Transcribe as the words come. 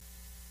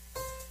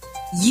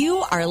You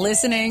are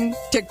listening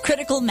to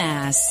Critical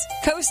Mass,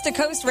 Coast to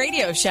Coast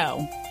Radio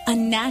Show, a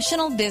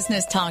national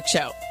business talk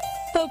show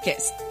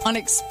focused on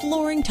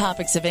exploring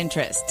topics of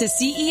interest to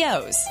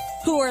CEOs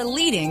who are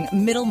leading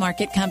middle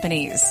market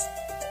companies.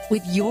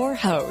 With your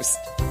host,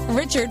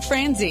 Richard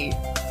Franzi.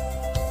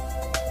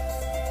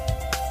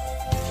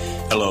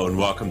 Hello and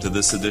welcome to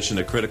this edition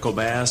of Critical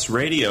Mass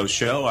Radio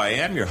Show. I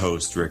am your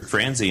host, Rick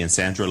Franzi, and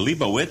Sandra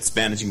Leibowitz,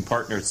 Managing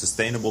Partner at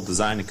Sustainable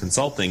Design and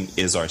Consulting,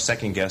 is our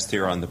second guest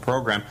here on the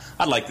program.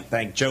 I'd like to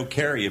thank Joe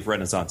Carey of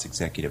Renaissance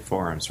Executive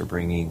Forums for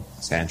bringing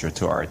Sandra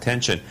to our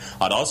attention.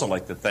 I'd also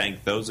like to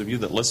thank those of you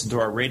that listen to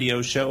our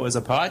radio show as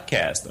a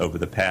podcast. Over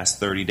the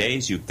past 30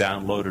 days, you've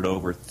downloaded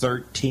over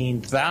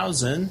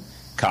 13,000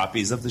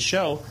 copies of the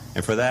show,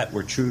 and for that,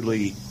 we're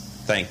truly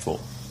thankful.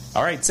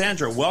 All right,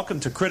 Sandra,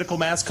 welcome to Critical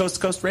Mass Coast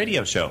to Coast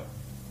Radio Show.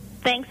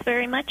 Thanks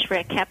very much,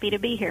 Rick. Happy to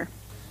be here.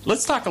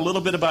 Let's talk a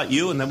little bit about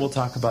you, and then we'll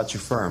talk about your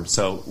firm.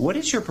 So what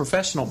is your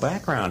professional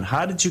background?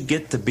 How did you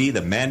get to be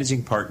the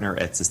managing partner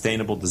at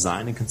Sustainable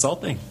Design and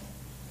Consulting?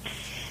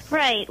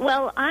 Right.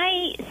 Well,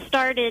 I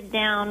started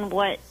down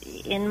what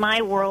in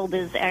my world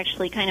is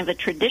actually kind of a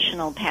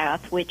traditional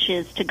path, which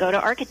is to go to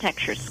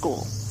architecture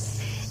school.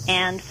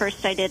 And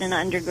first I did an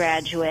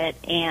undergraduate,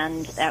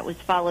 and that was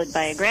followed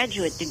by a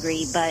graduate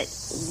degree. But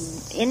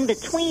in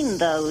between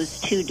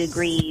those two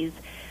degrees,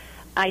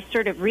 I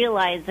sort of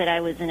realized that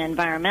I was an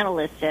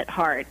environmentalist at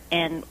heart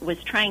and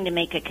was trying to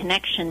make a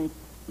connection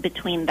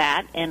between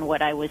that and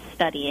what I was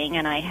studying.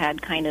 And I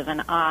had kind of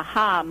an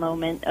aha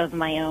moment of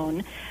my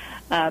own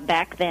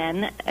back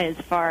then as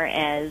far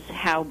as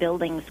how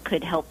buildings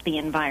could help the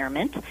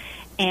environment.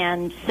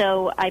 And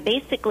so I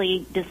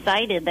basically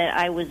decided that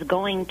I was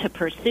going to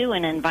pursue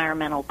an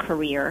environmental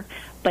career,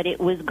 but it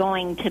was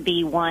going to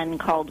be one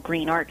called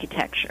green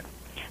architecture.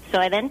 So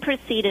I then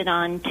proceeded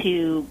on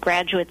to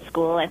graduate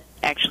school,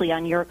 actually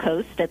on your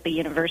coast at the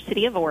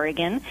University of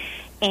Oregon,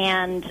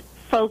 and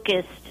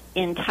focused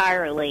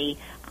entirely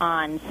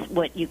on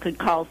what you could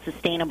call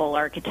sustainable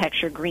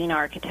architecture, green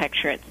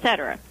architecture,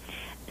 etc.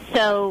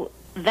 So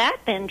that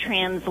then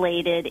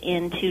translated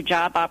into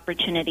job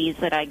opportunities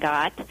that I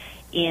got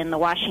in the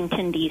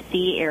Washington,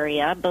 D.C.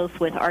 area, both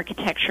with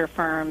architecture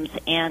firms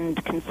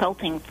and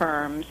consulting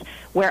firms,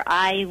 where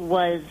I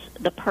was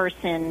the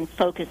person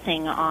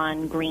focusing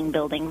on green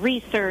building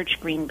research,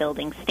 green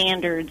building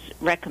standards,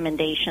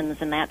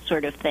 recommendations, and that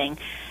sort of thing.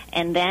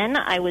 And then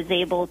I was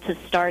able to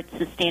start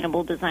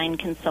Sustainable Design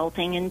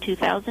Consulting in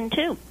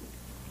 2002.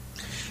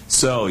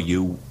 So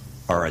you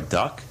are a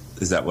duck?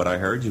 Is that what I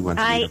heard? You went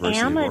to the University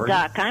of Oregon? I am a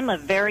duck. I'm a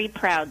very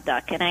proud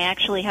duck, and I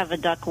actually have a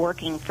duck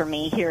working for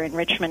me here in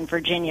Richmond,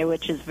 Virginia,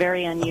 which is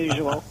very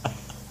unusual.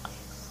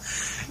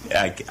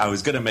 I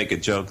was going to make a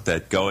joke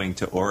that going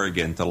to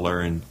Oregon to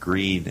learn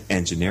green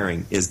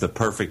engineering is the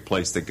perfect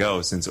place to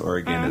go since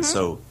Oregon is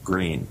so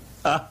green.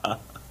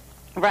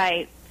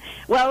 Right.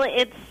 Well,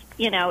 it's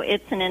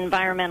an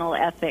environmental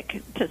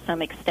ethic to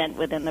some extent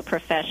within the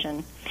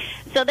profession.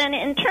 So then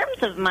in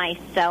terms of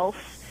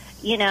myself,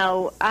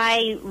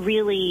 I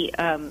really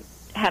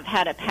have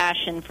had a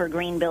passion for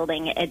green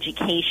building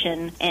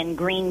education and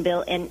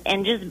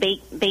and just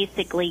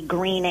basically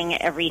greening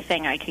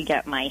everything I could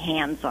get my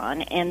hands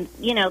on. And,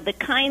 the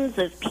kinds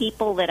of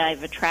people that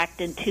I've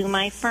attracted to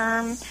my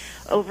firm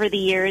over the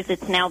years,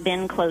 it's now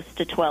been close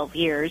to 12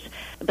 years,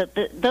 but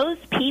those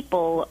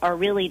people are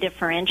really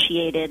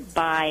differentiated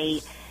by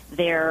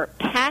their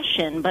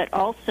passion, but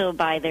also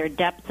by their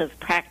depth of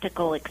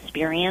practical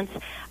experience.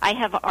 I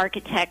have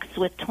architects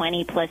with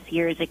 20-plus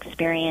years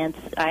experience.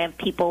 I have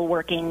people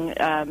working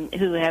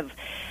who have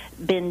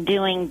been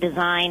doing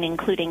design,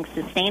 including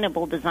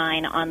sustainable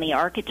design, on the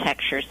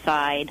architecture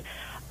side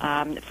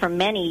for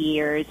many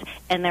years,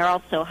 and they're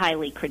also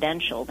highly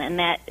credentialed. And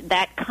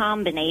that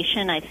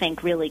combination, I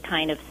think, really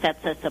kind of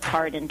sets us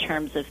apart in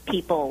terms of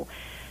people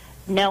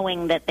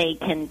knowing that they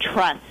can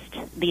trust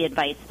the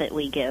advice that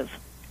we give.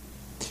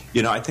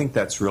 I think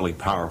that's really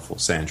powerful,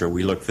 Sandra.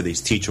 We look for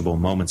these teachable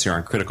moments here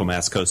on Critical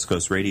Mass Coast to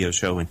Coast Radio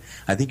Show, and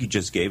I think you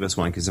just gave us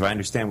one, because if I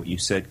understand what you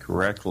said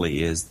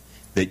correctly, is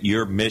that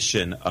your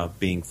mission of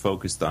being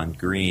focused on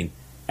green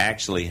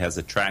actually has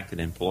attracted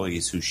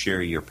employees who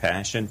share your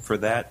passion for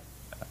that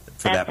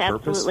purpose? That's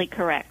absolutely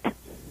correct.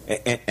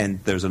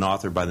 And there's an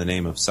author by the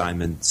name of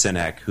Simon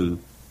Sinek who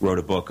wrote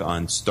a book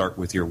on Start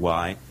With Your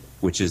Why,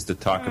 which is to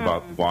talk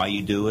about why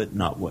you do it,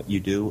 not what you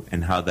do,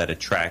 and how that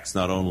attracts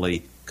not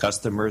only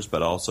customers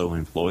but also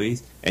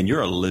employees. And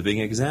you're a living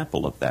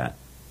example of that.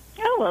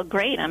 Oh, well,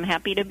 great. I'm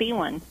happy to be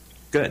one.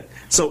 Good.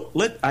 So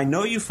I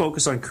know you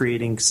focus on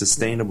creating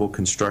sustainable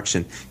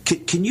construction.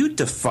 Can you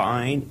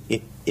define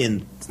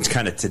in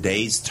kind of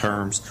today's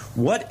terms,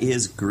 what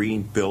is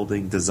green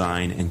building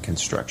design and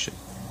construction?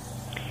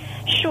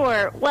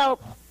 Sure. Well,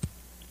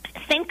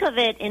 think of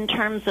it in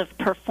terms of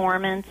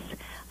performance.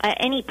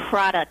 any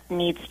product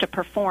needs to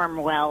perform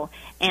well,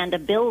 and a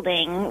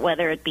building,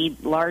 whether it be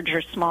large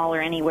or small or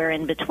anywhere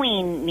in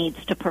between,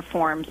 needs to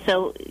perform.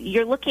 So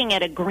you're looking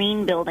at a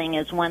green building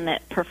as one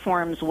that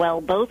performs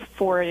well both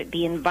for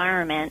the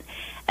environment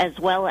as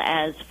well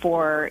as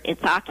for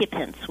its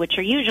occupants, which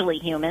are usually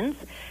humans.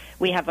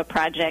 We have a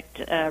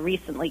project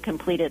recently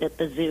completed at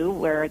the zoo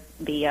where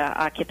the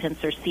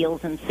occupants are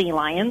seals and sea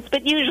lions,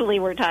 but usually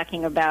we're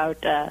talking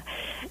about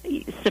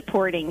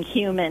supporting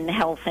human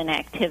health and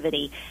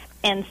activity.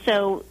 And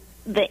so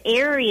the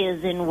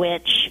areas in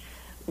which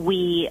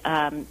we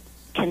can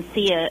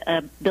see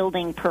a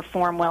building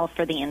perform well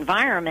for the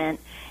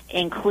environment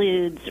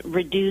includes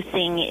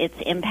reducing its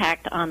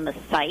impact on the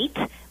site,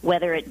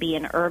 whether it be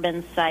an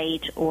urban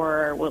site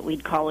or what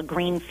we'd call a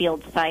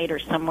greenfield site or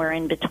somewhere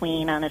in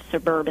between on a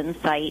suburban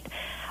site,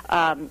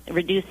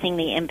 reducing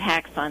the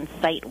impacts on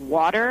site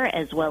water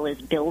as well as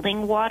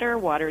building water.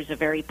 Water is a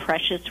very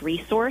precious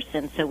resource,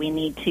 and so we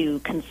need to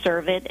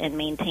conserve it and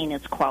maintain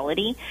its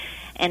quality.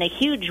 And a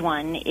huge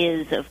one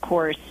is, of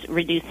course,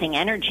 reducing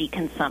energy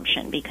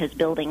consumption, because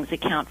buildings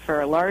account for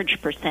a large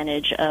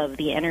percentage of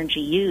the energy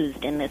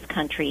used in this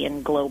country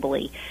and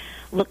globally.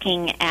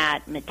 Looking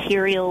at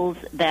materials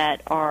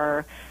that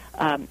are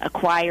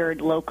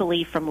acquired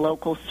locally from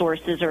local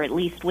sources, or at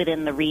least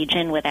within the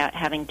region, without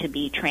having to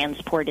be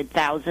transported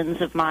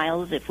thousands of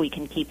miles. If we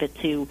can keep it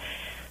to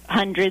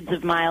hundreds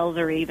of miles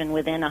or even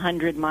within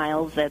 100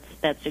 miles,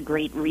 that's a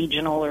great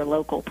regional or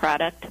local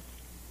product.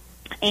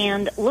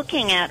 And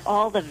looking at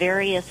all the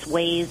various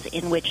ways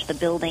in which the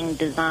building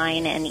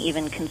design and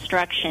even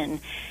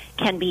construction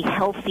can be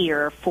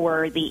healthier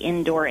for the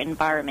indoor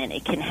environment.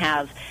 It can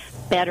have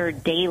better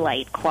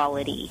daylight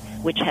quality,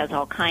 which has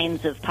all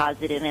kinds of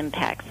positive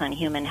impacts on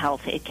human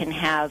health. It can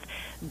have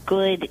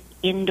good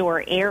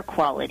indoor air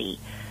quality,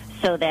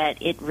 so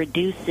that it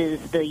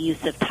reduces the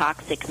use of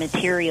toxic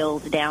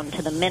materials down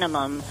to the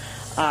minimum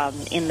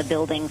in the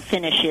building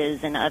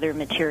finishes and other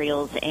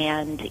materials,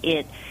 and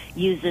it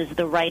uses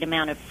the right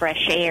amount of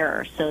fresh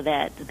air so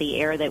that the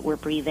air that we're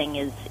breathing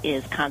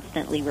is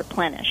constantly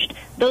replenished.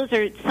 Those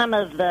are some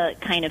of the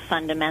kind of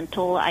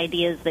fundamental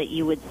ideas that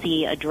you would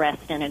see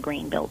addressed in a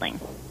green building.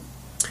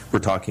 We're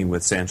talking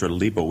with Sandra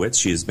Leibowitz.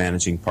 She is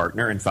managing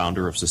partner and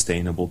founder of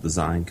Sustainable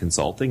Design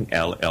Consulting,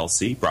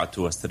 LLC, brought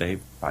to us today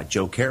by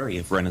Joe Carey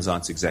of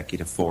Renaissance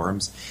Executive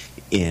Forums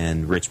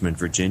in Richmond,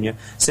 Virginia.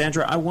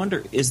 Sandra, I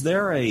wonder, is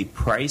there a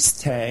price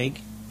tag,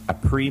 a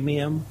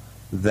premium,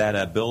 that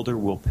a builder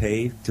will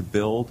pay to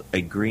build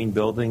a green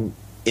building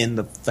in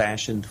the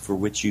fashion for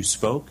which you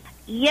spoke?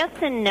 Yes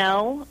and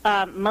no.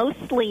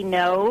 Mostly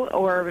no,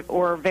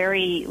 or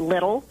very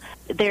little.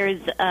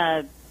 There's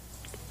a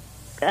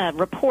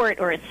report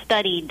or a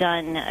study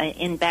done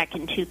back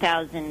in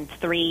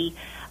 2003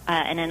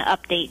 and an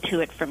update to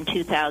it from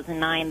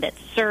 2009 that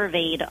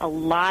surveyed a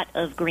lot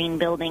of green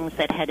buildings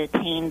that had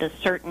attained a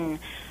certain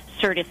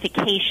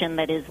certification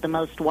that is the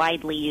most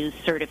widely used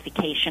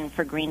certification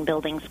for green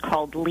buildings,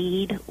 called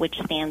LEED, which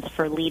stands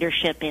for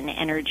Leadership in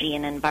Energy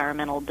and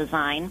Environmental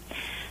Design.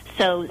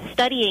 So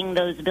studying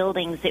those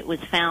buildings, it was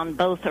found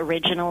both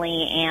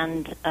originally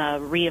and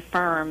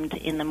reaffirmed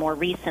in the more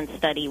recent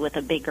study with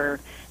a bigger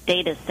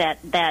data set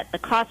that the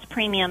cost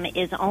premium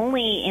is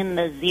only in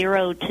the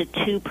 0 to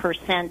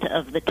 2%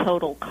 of the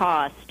total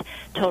cost,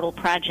 total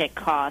project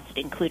cost,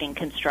 including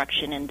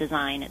construction and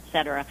design, et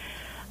cetera.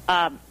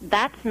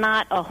 That's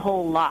not a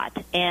whole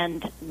lot.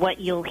 And what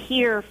you'll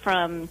hear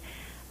from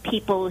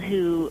people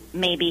who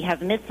maybe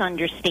have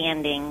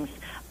misunderstandings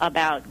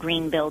about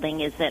green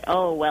building is that,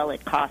 oh, well,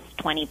 it costs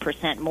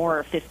 20% more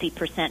or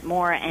 50%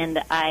 more.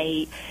 And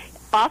I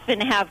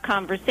often have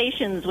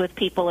conversations with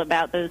people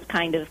about those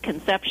kind of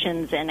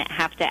conceptions and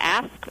have to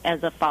ask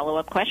as a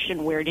follow-up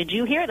question, where did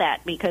you hear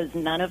that? Because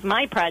none of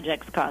my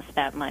projects cost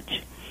that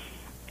much.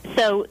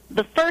 So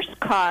the first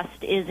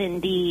cost is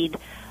indeed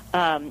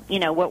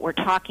what we're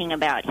talking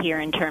about here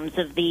in terms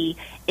of the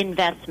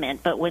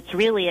investment. But what's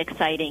really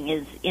exciting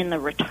is in the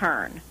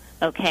return,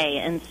 okay?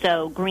 And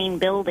so green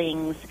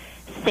buildings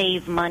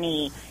save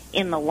money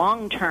in the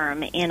long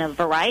term in a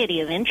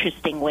variety of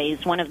interesting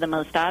ways. One of the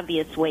most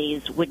obvious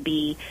ways would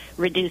be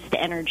reduced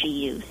energy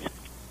use.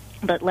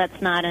 But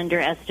let's not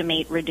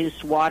underestimate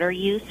reduced water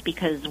use,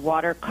 because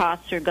water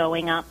costs are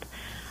going up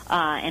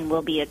and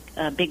will be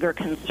a bigger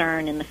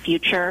concern in the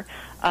future.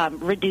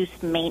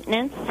 Reduced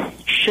maintenance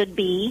should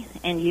be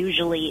and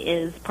usually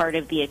is part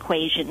of the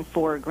equation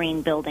for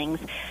green buildings.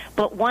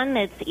 But one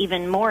that's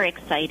even more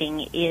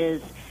exciting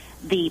is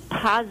the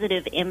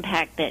positive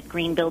impact that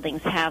green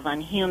buildings have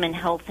on human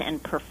health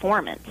and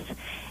performance.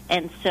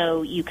 And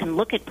so you can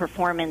look at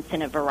performance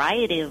in a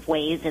variety of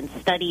ways, and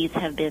studies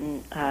have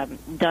been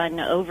done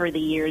over the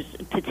years,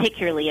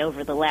 particularly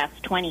over the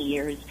last 20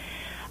 years,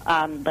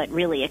 but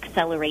really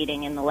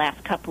accelerating in the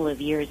last couple of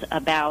years,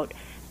 about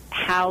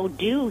how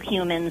do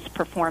humans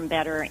perform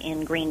better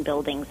in green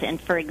buildings.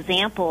 And for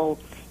example,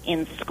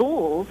 in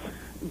schools,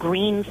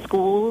 green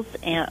schools,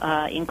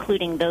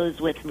 including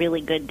those with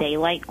really good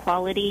daylight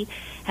quality,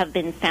 have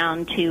been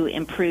found to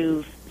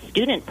improve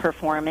student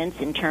performance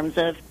in terms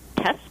of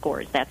test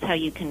scores. That's how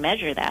you can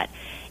measure that.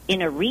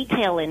 In a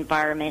retail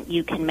environment,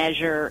 you can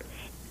measure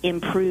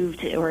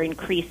improved or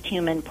increased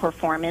human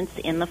performance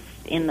in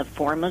the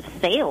form of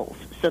sales.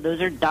 So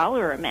those are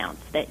dollar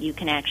amounts that you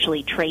can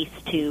actually trace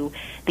to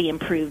the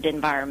improved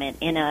environment.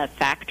 In a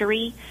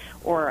factory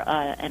or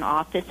an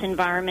office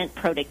environment,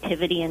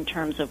 productivity in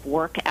terms of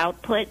work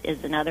output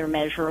is another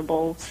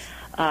measurable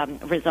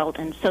result.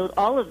 And so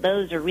all of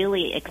those are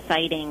really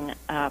exciting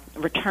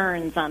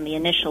returns on the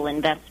initial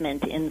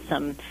investment in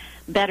some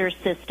better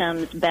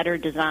systems, better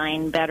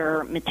design,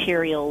 better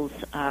materials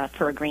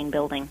for a green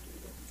building.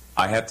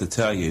 I have to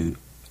tell you,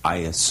 I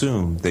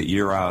assume that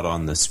you're out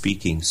on the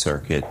speaking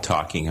circuit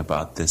talking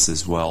about this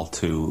as well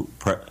to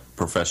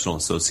professional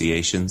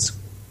associations.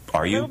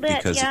 Are you? A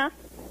little bit, yeah.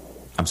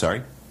 I'm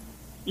sorry?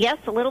 Yes,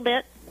 a little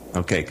bit.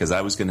 Okay, because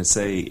I was going to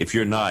say, if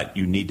you're not,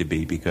 you need to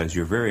be, because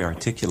you're very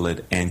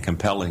articulate and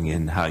compelling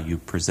in how you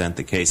present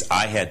the case.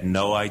 I had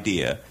no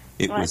idea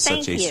it was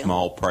such a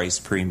small price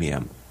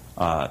premium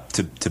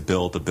to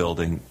build a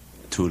building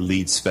to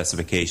LEED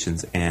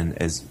specifications and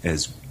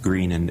as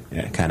green and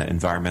kind of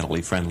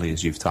environmentally friendly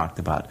as you've talked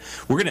about.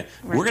 We're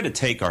gonna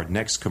take our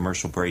next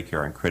commercial break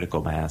here on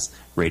Critical Mass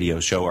Radio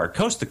Show, our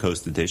Coast to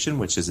Coast edition,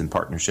 which is in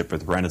partnership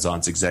with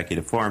Renaissance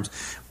Executive Forums.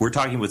 We're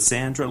talking with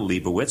Sandra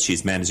Leibowitz.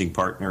 She's managing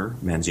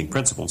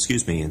principal,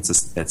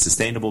 at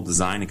Sustainable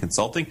Design and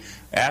Consulting.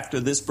 After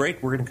this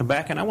break, we're going to come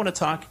back, and I want to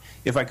talk,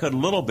 if I could, a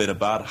little bit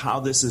about how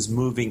this is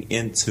moving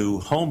into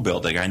home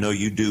building. I know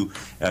you do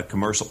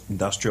commercial,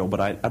 industrial, but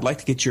I'd like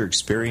to get your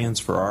experience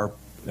for our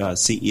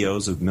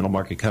CEOs of middle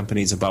market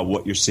companies about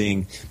what you're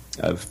seeing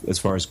as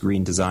far as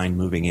green design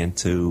moving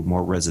into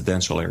more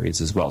residential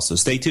areas as well. So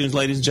stay tuned,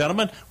 ladies and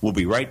gentlemen. We'll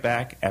be right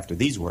back after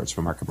these words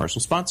from our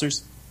commercial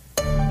sponsors.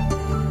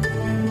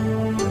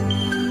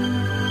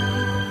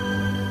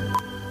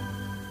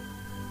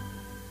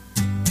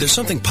 There's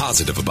something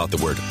positive about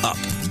the word up.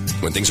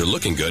 When things are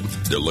looking good,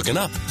 they're looking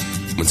up.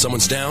 When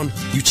someone's down,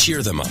 you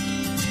cheer them up.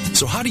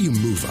 So how do you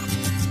move up?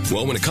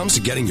 Well, when it comes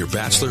to getting your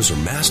bachelor's or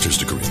master's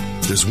degree,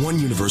 there's one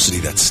university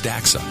that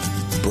stacks up.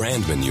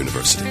 Brandman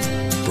University.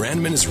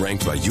 Brandman is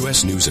ranked by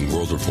U.S. News &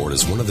 World Report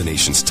as one of the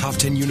nation's top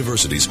 10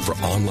 universities for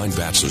online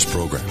bachelor's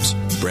programs.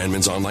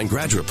 Brandman's online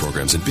graduate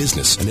programs in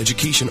business and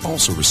education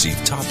also receive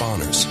top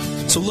honors.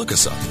 So look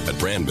us up at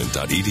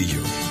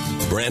brandman.edu.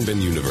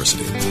 Brandman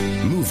University.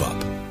 Move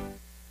up.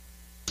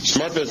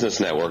 Smart Business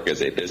Network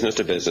is a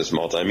business-to-business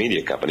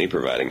multimedia company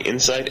providing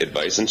insight,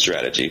 advice, and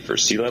strategy for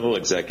C-level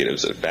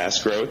executives of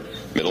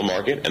fast-growth,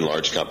 middle-market, and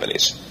large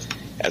companies.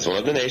 As one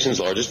of the nation's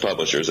largest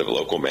publishers of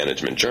local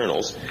management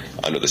journals,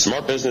 under the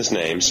Smart Business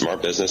name,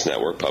 Smart Business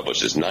Network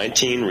publishes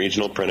 19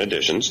 regional print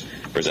editions,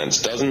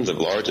 presents dozens of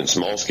large and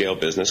small-scale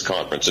business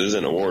conferences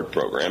and award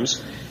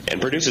programs, and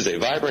produces a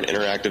vibrant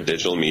interactive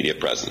digital media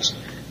presence.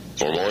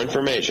 For more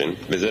information,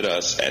 visit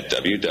us at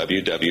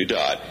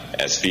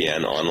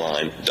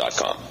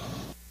www.svnonline.com.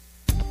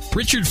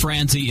 Richard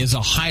Franzi is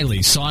a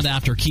highly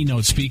sought-after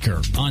keynote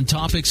speaker on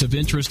topics of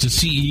interest to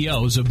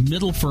CEOs of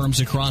middle firms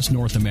across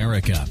North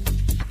America.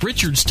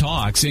 Richard's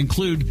talks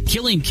include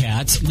Killing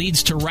Cats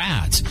Leads to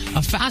Rats,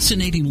 a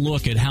fascinating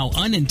look at how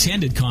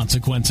unintended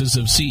consequences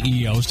of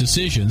CEOs'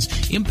 decisions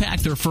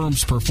impact their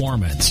firm's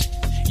performance.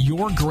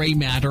 Your Gray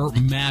Matter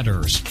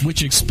Matters,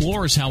 which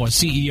explores how a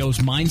CEO's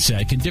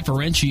mindset can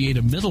differentiate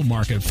a middle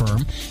market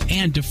firm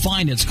and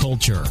define its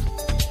culture.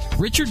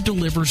 Richard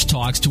delivers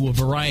talks to a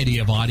variety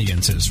of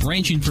audiences,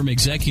 ranging from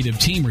executive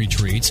team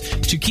retreats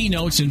to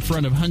keynotes in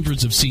front of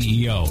hundreds of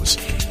CEOs.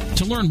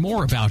 To learn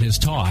more about his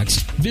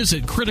talks,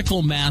 visit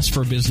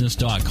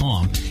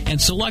criticalmassforbusiness.com and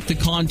select the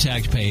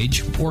contact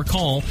page or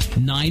call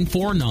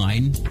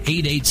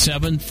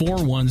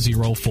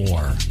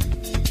 949-887-4104.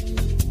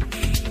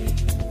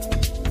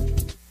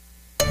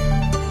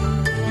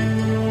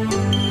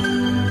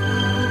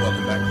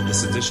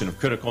 This edition of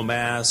Critical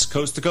Mass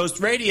Coast to Coast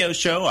Radio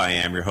Show. I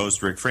am your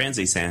host, Rick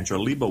Franzi. Sandra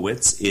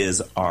Leibowitz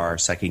is our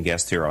second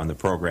guest here on the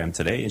program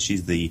today, and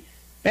she's the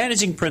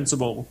managing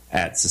principal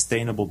at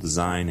Sustainable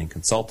Design and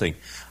Consulting.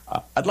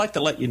 I'd like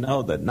to let you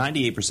know that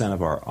 98%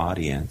 of our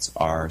audience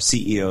are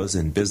CEOs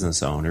and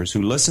business owners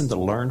who listen to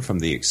learn from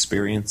the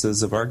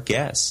experiences of our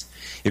guests.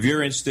 If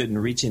you're interested in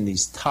reaching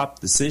these top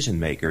decision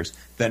makers,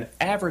 then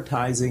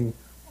advertising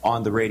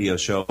on the radio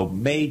show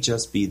may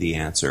just be the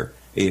answer.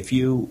 If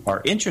you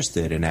are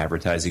interested in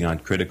advertising on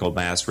Critical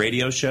Mass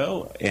Radio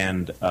Show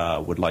and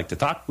would like to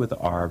talk with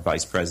our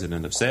Vice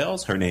President of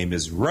Sales, her name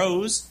is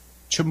Rose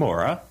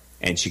Chamora,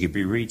 and she can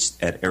be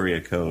reached at area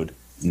code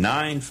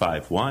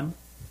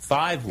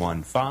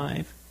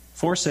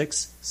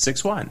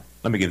 951-515-4661.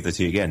 Let me give that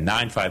to you again,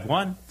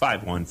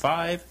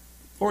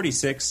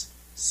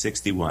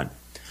 951-515-4661.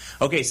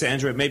 Okay,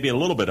 Sandra, it may be a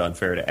little bit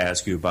unfair to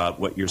ask you about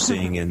what you're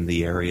seeing in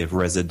the area of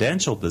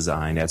residential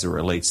design as it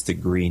relates to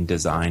green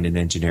design and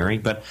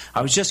engineering, but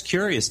I was just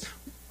curious,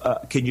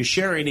 can you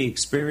share any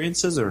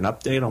experiences or an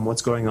update on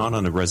what's going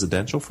on the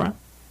residential front?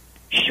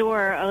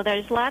 Sure. Oh,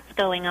 there's lots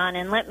going on,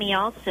 and let me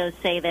also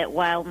say that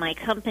while my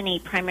company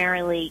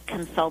primarily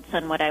consults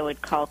on what I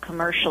would call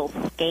commercial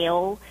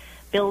scale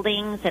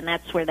buildings, and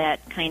that's where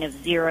that kind of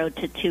 0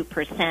 to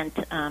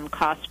 2%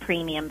 cost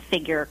premium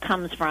figure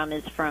comes from,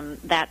 is from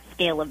that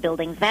scale of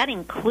buildings. That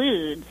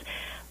includes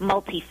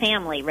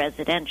multifamily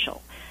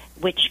residential,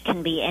 which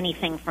can be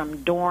anything from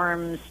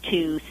dorms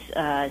to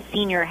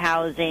senior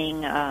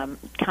housing,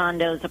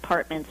 condos,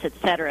 apartments,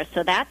 etc.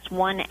 So that's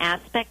one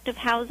aspect of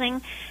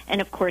housing,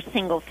 and of course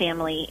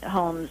single-family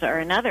homes are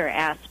another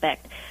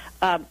aspect.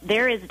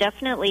 There is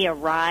definitely a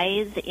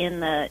rise in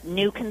the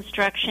new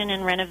construction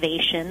and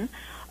renovation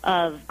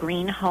of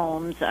green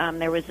homes.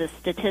 There was a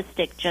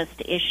statistic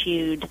just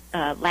issued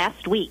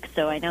last week,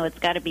 so I know it's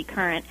got to be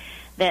current,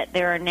 that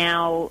there are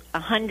now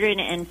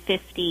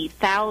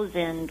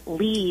 150,000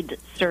 LEED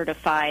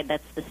certified,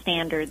 that's the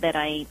standard that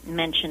I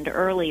mentioned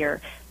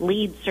earlier,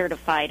 LEED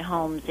certified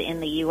homes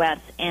in the U.S.,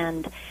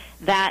 and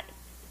that,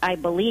 I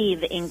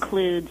believe,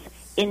 includes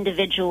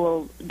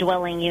individual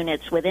dwelling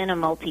units within a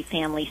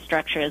multifamily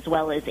structure as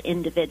well as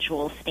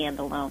individual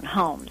standalone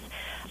homes.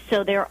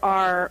 So there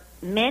are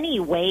many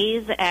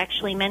ways,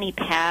 actually many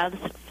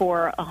paths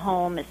for a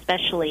home,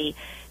 especially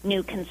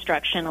new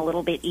construction, a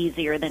little bit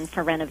easier than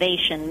for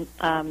renovation,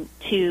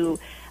 to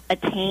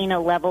attain a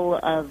level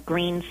of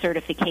green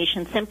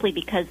certification, simply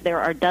because there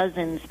are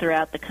dozens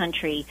throughout the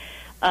country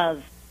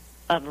of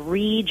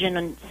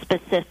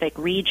region-specific,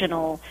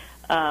 regional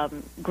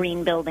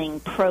green building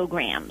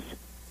programs.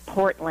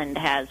 Portland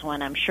has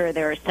one. I'm sure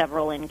there are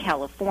several in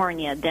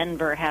California.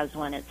 Denver has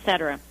one,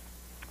 etc.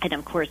 And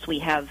of course, we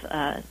have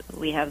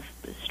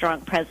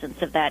strong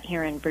presence of that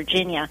here in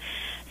Virginia.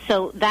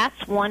 So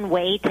that's one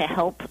way to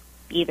help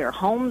either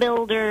home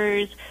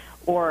builders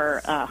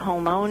or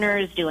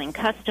homeowners doing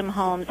custom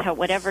homes,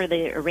 whatever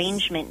the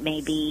arrangement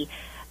may be,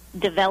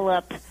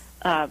 develop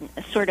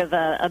sort of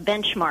a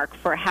benchmark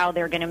for how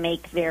they're going to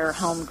make their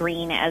home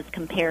green as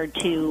compared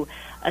to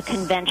a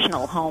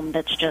conventional home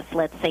that's just,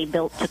 let's say,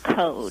 built to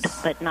code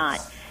but not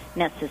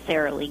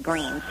necessarily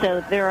green.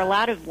 So there are a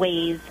lot of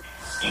ways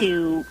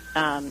there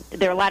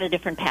are a lot of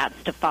different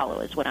paths to follow,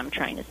 is what I'm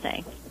trying to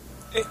say.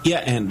 Yeah,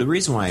 and the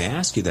reason why I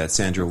asked you that,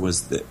 Sandra,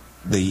 was that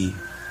the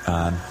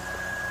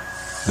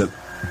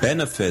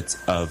benefits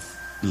of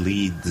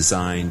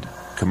LEED-designed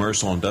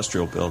commercial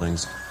industrial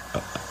buildings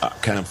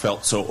kind of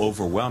felt so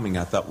overwhelming.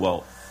 I thought,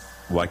 well,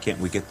 why can't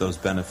we get those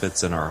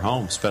benefits in our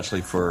home,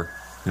 especially for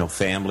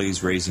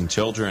families raising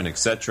children,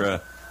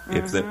 etc.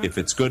 Mm-hmm. If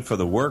it's good for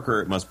the worker,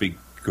 it must be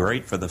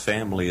great for the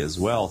family as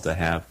well to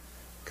have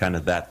kind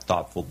of that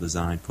thoughtful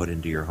design put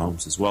into your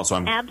homes as well. So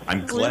I'm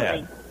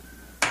glad.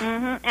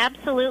 Mm-hmm,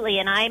 absolutely,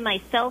 and I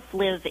myself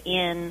live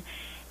in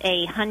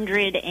a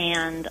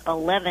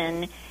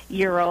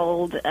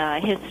 111-year-old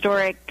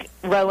historic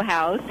row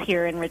house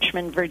here in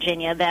Richmond,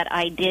 Virginia, that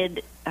I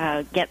did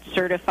get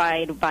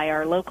certified by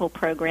our local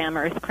program,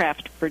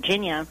 Earthcraft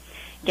Virginia,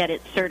 get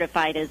it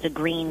certified as a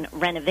green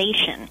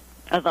renovation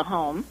of a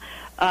home.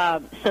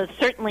 So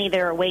certainly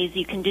there are ways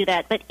you can do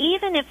that. But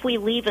even if we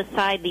leave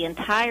aside the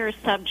entire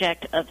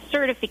subject of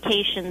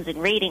certifications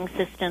and rating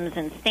systems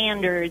and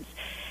standards,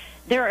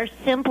 there are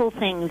simple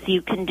things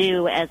you can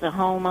do as a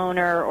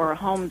homeowner or a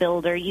home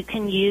builder. You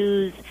can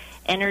use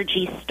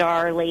Energy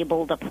Star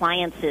labeled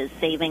appliances,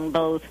 saving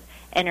both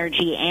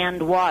energy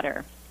and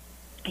water.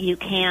 You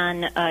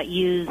can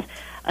use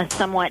a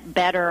somewhat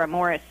better, a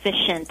more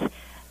efficient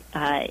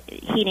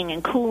heating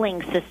and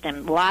cooling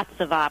system. Lots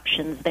of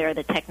options there.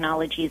 The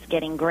technology is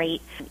getting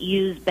great.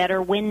 Use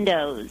better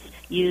windows.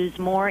 Use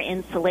more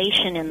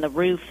insulation in the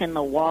roof, in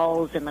the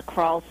walls, in the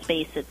crawl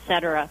space,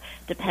 etc.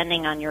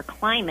 Depending on your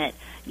climate,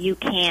 you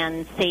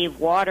can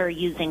save water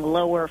using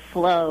lower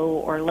flow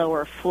or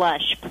lower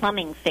flush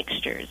plumbing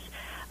fixtures.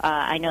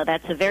 I know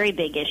that's a very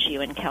big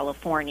issue in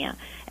California,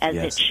 as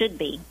yes. It should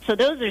be. So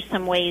those are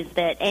some ways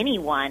that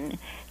anyone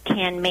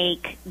can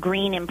make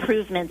green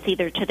improvements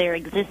either to their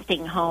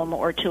existing home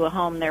or to a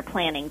home they're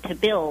planning to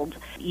build.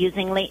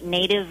 Using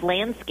native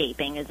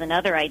landscaping is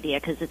another idea,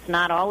 because it's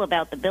not all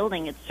about the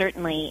building. It's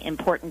certainly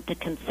important to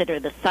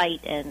consider the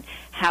site and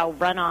how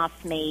runoff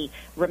may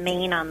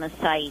remain on the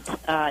site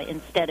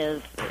instead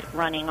of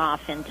running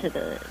off into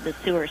the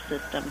sewer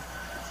system.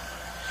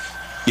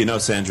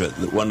 Sandra,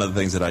 one of the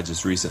things that I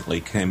just recently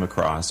came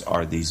across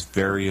are these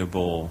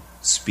variable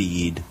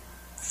speed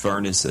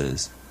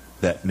furnaces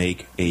that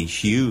make a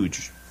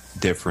huge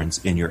difference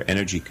in your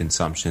energy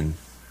consumption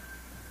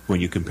when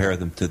you compare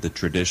them to the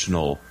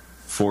traditional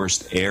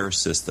forced air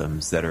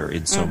systems that are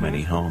in so mm-hmm.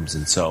 many homes.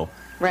 And so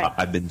right.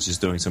 I've been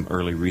just doing some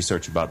early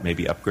research about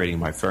maybe upgrading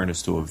my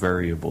furnace to a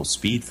variable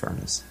speed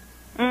furnace.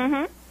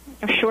 Mm-hmm.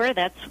 Sure,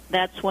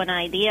 that's one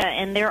idea.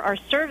 And there are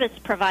service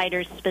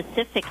providers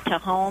specific to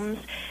homes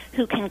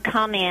who can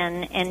come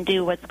in and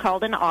do what's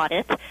called an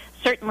audit.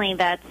 Certainly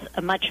that's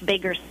a much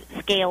bigger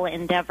scale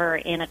endeavor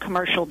in a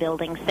commercial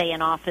building, say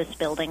an office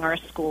building or a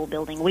school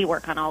building. We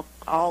work on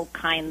all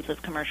kinds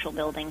of commercial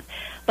buildings.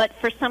 But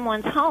for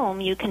someone's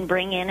home, you can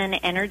bring in an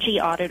energy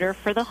auditor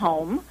for the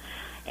home,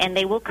 and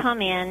they will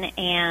come in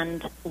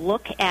and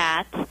look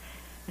at,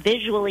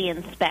 visually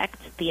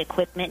inspect the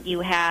equipment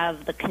you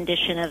have, the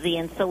condition of the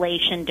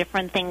insulation,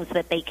 different things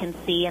that they can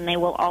see, and they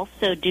will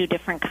also do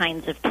different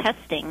kinds of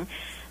testing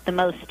the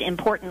most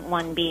important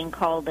one being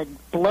called the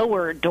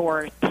blower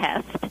door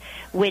test,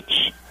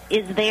 which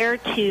is there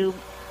to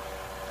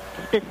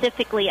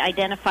specifically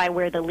identify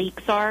where the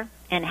leaks are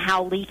and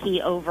how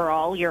leaky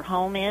overall your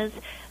home is,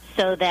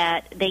 so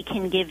that they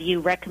can give you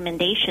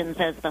recommendations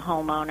as the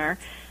homeowner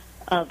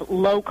of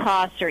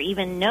low-cost or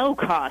even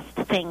no-cost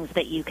things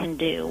that you can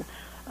do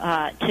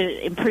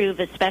to improve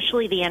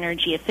especially the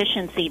energy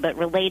efficiency, but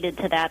related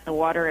to that, the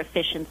water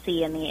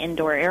efficiency and the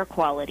indoor air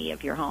quality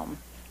of your home.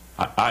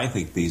 I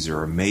think these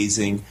are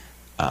amazing.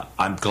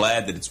 I'm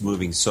glad that it's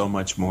moving so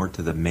much more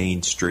to the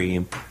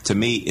mainstream. To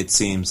me, it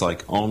seems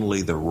like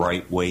only the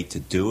right way to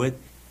do it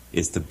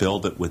is to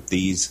build it with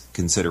these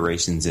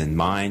considerations in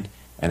mind.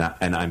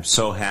 And I'm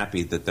so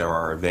happy that there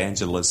are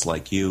evangelists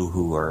like you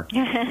who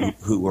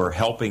are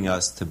helping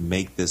us to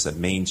make this a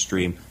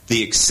mainstream,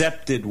 the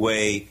accepted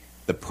way,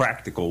 the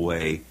practical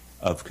way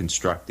of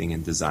constructing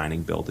and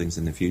designing buildings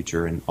in the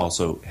future, and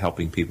also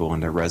helping people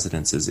in their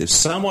residences. If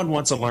someone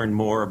wants to learn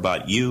more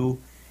about you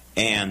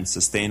and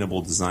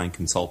sustainable design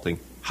consulting,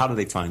 how do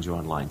they find you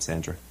online,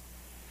 Sandra?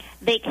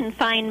 They can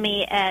find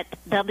me at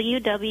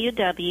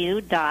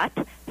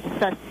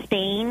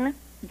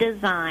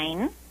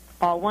www.sustaindesign,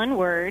 all one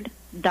word,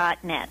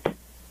 .net.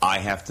 I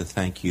have to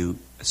thank you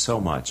so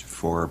much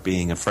for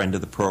being a friend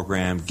of the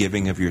program,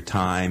 giving of your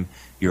time.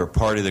 You're a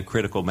part of the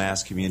critical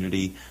mass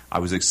community. I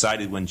was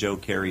excited when Joe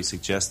Carey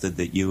suggested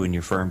that you and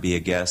your firm be a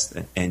guest,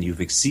 and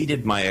you've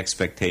exceeded my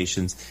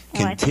expectations.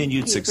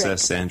 Continued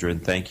success, Sandra,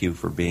 and thank you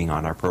for being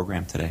on our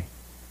program today.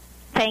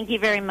 Thank you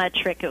very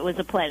much, Rick. It was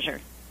a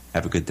pleasure.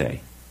 Have a good day.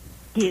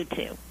 You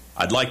too.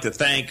 I'd like to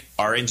thank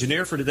our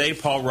engineer for today,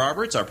 Paul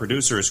Roberts. Our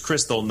producer is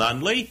Crystal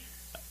Nunley.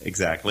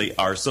 Exactly.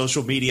 Our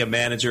social media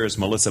manager is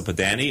Melissa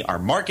Padani. Our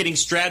marketing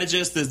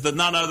strategist is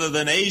none other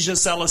than Asia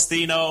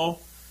Celestino.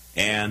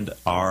 And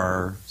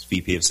our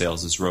VP of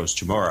Sales is Rose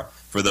Chamora.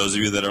 For those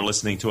of you that are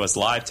listening to us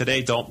live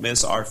today, don't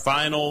miss our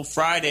final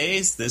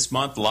Fridays this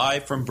month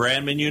live from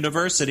Brandman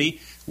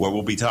University, where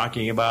we'll be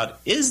talking about,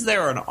 is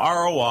there an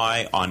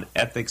ROI on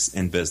ethics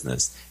in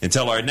business?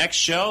 Until our next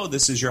show,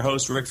 this is your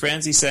host, Rick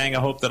Franzi, saying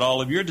I hope that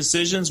all of your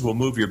decisions will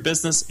move your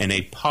business in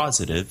a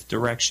positive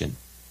direction.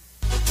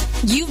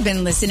 You've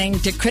been listening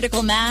to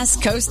Critical Mass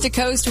Coast to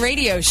Coast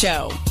Radio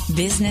Show,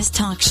 business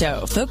talk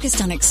show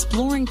focused on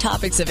exploring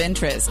topics of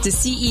interest to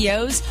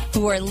CEOs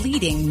who are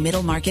leading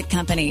middle market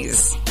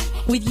companies.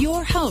 With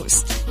your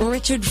host,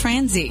 Richard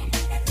Franzi.